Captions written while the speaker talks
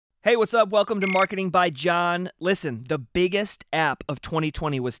Hey, what's up? Welcome to Marketing by John. Listen, the biggest app of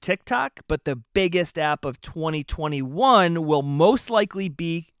 2020 was TikTok, but the biggest app of 2021 will most likely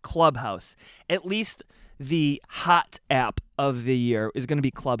be Clubhouse. At least the hot app of the year is going to be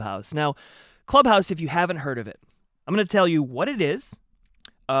Clubhouse. Now, Clubhouse, if you haven't heard of it, I'm going to tell you what it is,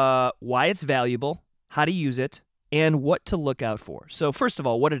 why it's valuable, how to use it, and what to look out for. So first of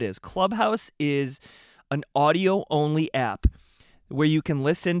all, what it is. Clubhouse is an audio-only app where you can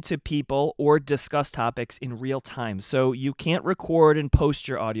listen to people or discuss topics in real time. So you can't record and post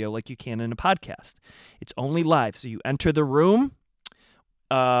your audio like you can in a podcast. It's only live. So you enter the room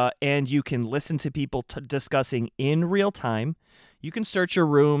and you can listen to people discussing in real time. You can search your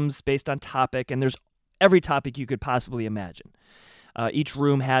rooms based on topic, and there's every topic you could possibly imagine. Each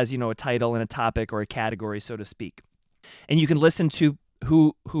room has, a title and a topic or a category, so to speak. And you can listen to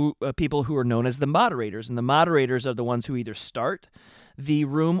people who are known as the moderators, and the moderators are the ones who either start the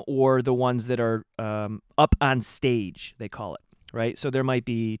room or the ones that are up on stage, they call it, right? So there might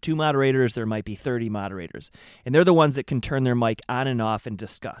be 2 moderators, there might be 30 moderators, and they're the ones that can turn their mic on and off and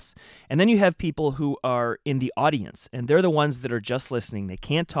discuss. And then you have people who are in the audience, and they're the ones that are just listening. They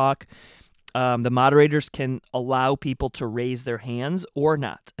can't talk. The moderators can allow people to raise their hands or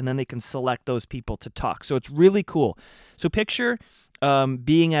not, and then they can select those people to talk. So it's really cool. So picture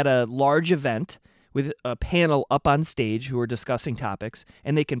being at a large event with a panel up on stage who are discussing topics,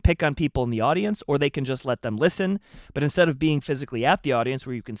 and they can pick on people in the audience, or they can just let them listen. But instead of being physically at the audience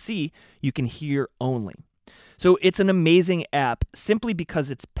where you can see, you can hear only. So it's an amazing app simply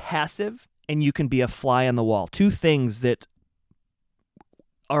because it's passive and you can be a fly on the wall. 2 things that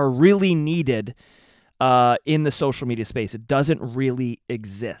are really needed in the social media space. It doesn't really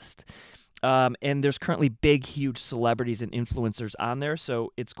exist. And there's currently big, huge celebrities and influencers on there,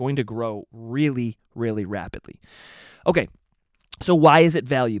 so it's going to grow really, really rapidly. Okay, so why is it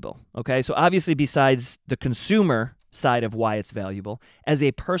valuable? Okay, so obviously besides the consumer side of why it's valuable, as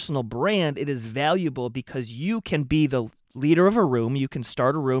a personal brand, it is valuable because you can be the leader of a room, you can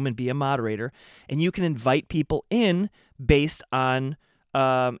start a room and be a moderator, and you can invite people in based on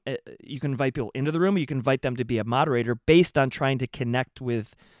you can invite people into the room, or you can invite them to be a moderator based on trying to connect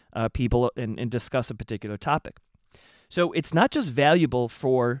with people and discuss a particular topic. So it's not just valuable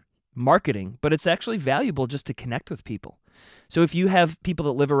for marketing, but it's actually valuable just to connect with people. So if you have people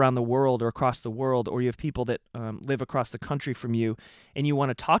that live around the world or across the world, or you have people that live across the country from you, and you want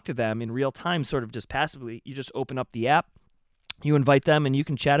to talk to them in real time, sort of just passively, you just open up the app, you invite them, and you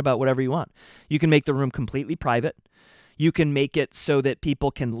can chat about whatever you want. You can make the room completely private. You can make it so that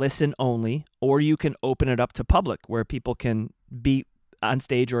people can listen only, or you can open it up to public where people can be on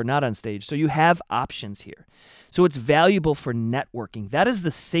stage or not on stage. So you have options here. So it's valuable for networking. That is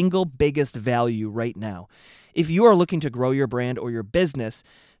the single biggest value right now. If you are looking to grow your brand or your business,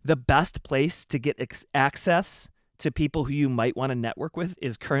 the best place to get access to people who you might want to network with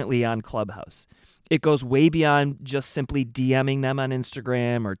is currently on Clubhouse. It goes way beyond just simply DMing them on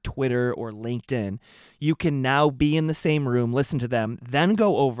Instagram or Twitter or LinkedIn. You can now be in the same room, listen to them, then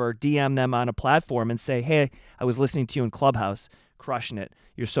go over, DM them on a platform and say, hey, I was listening to you in Clubhouse, crushing it.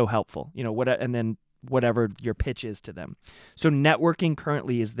 You're so helpful. And then whatever your pitch is to them. So networking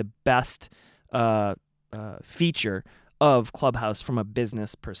currently is the best feature of Clubhouse from a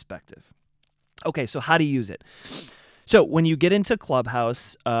business perspective. Okay, so how to use it. So when you get into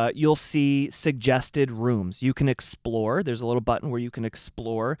Clubhouse, you'll see suggested rooms. You can explore. There's a little button where you can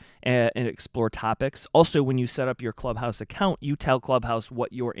explore and explore topics. Also, when you set up your Clubhouse account, you tell Clubhouse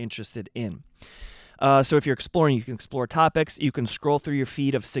what you're interested in. So if you're exploring, you can explore topics. You can scroll through your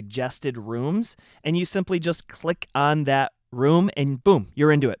feed of suggested rooms, and you simply just click on that room, and boom,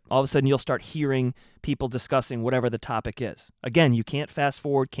 you're into it. All of a sudden, you'll start hearing people discussing whatever the topic is. Again, you can't fast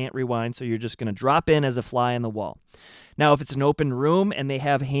forward, can't rewind, so you're just going to drop in as a fly on the wall. Now, if it's an open room and they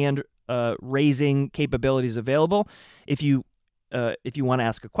have hand raising capabilities available, if you want to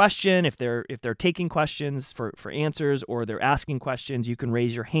ask a question, if they're taking questions for answers, or they're asking questions, you can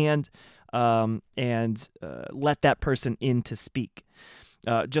raise your hand and let that person in to speak.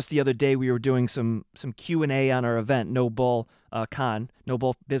 Just the other day, we were doing some Q&A on our event, No Bull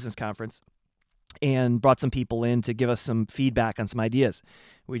Business Conference, and brought some people in to give us some feedback on some ideas.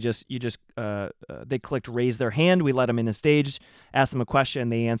 They clicked raise their hand, we let them in the stage, asked them a question,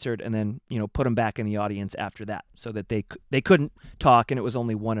 they answered, and then put them back in the audience after that, so that they couldn't talk, and it was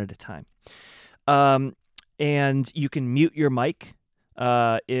only one at a time. And you can mute your mic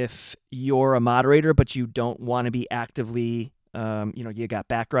if you're a moderator, but you don't want to be actively you got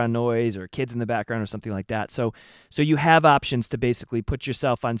background noise or kids in the background or something like that. So you have options to basically put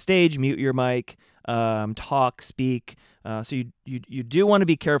yourself on stage, mute your mic, talk, speak. So you do want to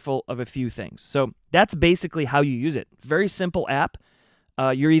be careful of a few things. So that's basically how you use it. Very simple app.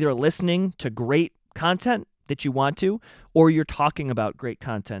 You're either listening to great content that you want to, or you're talking about great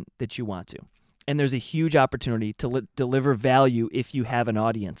content that you want to. And there's a huge opportunity to deliver value if you have an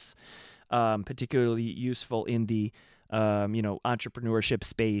audience, particularly useful in the entrepreneurship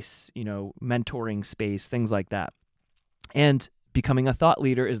space, mentoring space, things like that. And becoming a thought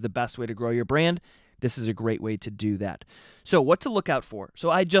leader is the best way to grow your brand. This is a great way to do that. So what to look out for?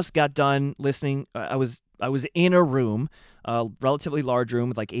 So I just got done listening. I was in a room, a relatively large room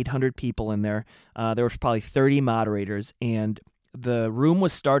with like 800 people in there. There was probably 30 moderators, and the room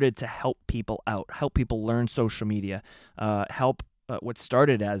was started to help people out, help people learn social media, help what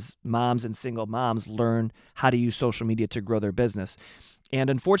started as moms and single moms learn how to use social media to grow their business. And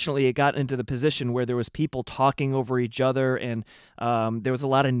unfortunately, it got into the position where there was people talking over each other, and there was a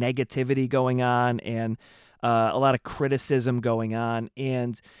lot of negativity going on, and a lot of criticism going on.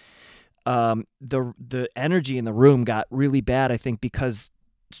 And the energy in the room got really bad, I think, because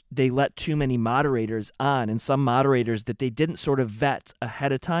they let too many moderators on, and some moderators that they didn't sort of vet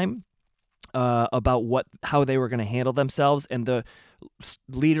ahead of time about how they were going to handle themselves. And the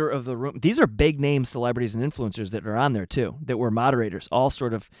leader of the room, these are big name celebrities and influencers that are on there too, that were moderators, all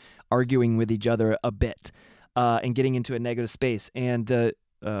sort of arguing with each other a bit and getting into a negative space. And the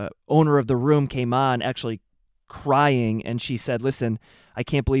owner of the room came on actually crying, and she said, "Listen, I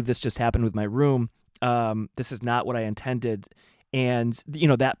can't believe this just happened with my room. This is not what I intended." And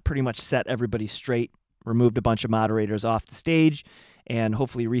that pretty much set everybody straight, removed a bunch of moderators off the stage, and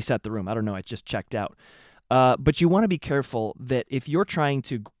hopefully reset the room. I don't know. I just checked out. But you want to be careful that if you're trying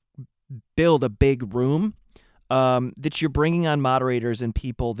to build a big room, that you're bringing on moderators and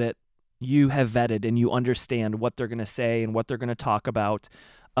people that you have vetted and you understand what they're going to say and what they're going to talk about.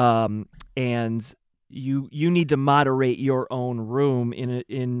 And you need to moderate your own room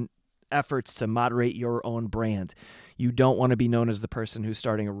in efforts to moderate your own brand. You don't want to be known as the person who's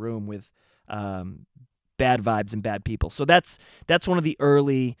starting a room with bad vibes and bad people. So that's one of the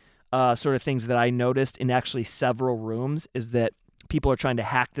early sort of things that I noticed in actually several rooms, is that people are trying to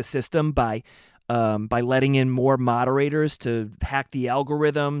hack the system by letting in more moderators to hack the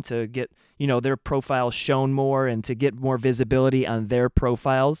algorithm to get their profiles shown more and to get more visibility on their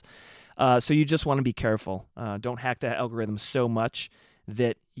profiles. So you just want to be careful. Don't hack the algorithm so much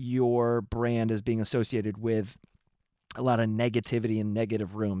that your brand is being associated with a lot of negativity in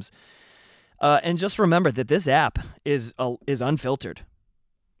negative rooms. And just remember that this app is unfiltered.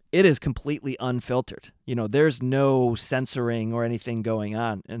 It is completely unfiltered. There's no censoring or anything going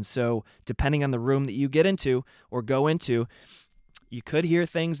on. And so depending on the room that you get into or go into, you could hear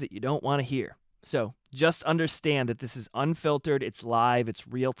things that you don't want to hear. So just understand that this is unfiltered, it's live, it's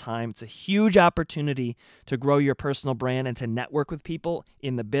real time. It's a huge opportunity to grow your personal brand and to network with people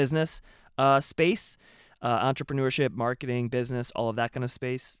in the business space, entrepreneurship, marketing, business, all of that kind of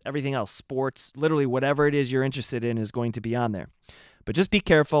space. Everything else, sports, literally whatever it is you're interested in is going to be on there. But just be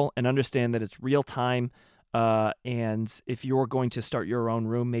careful and understand that it's real time. And if you're going to start your own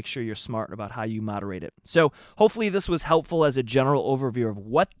room, make sure you're smart about how you moderate it. So hopefully this was helpful as a general overview of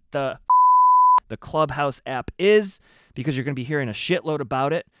what the Clubhouse app is, because you're going to be hearing a shitload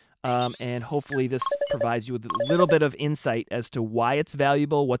about it. And hopefully this provides you with a little bit of insight as to why it's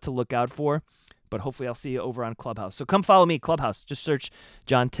valuable, what to look out for. But hopefully I'll see you over on Clubhouse. So come follow me, Clubhouse. Just search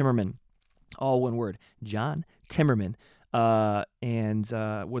John Timmerman. All one word, John Timmerman.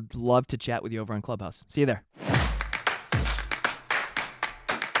 And would love to chat with you over on Clubhouse. See you there.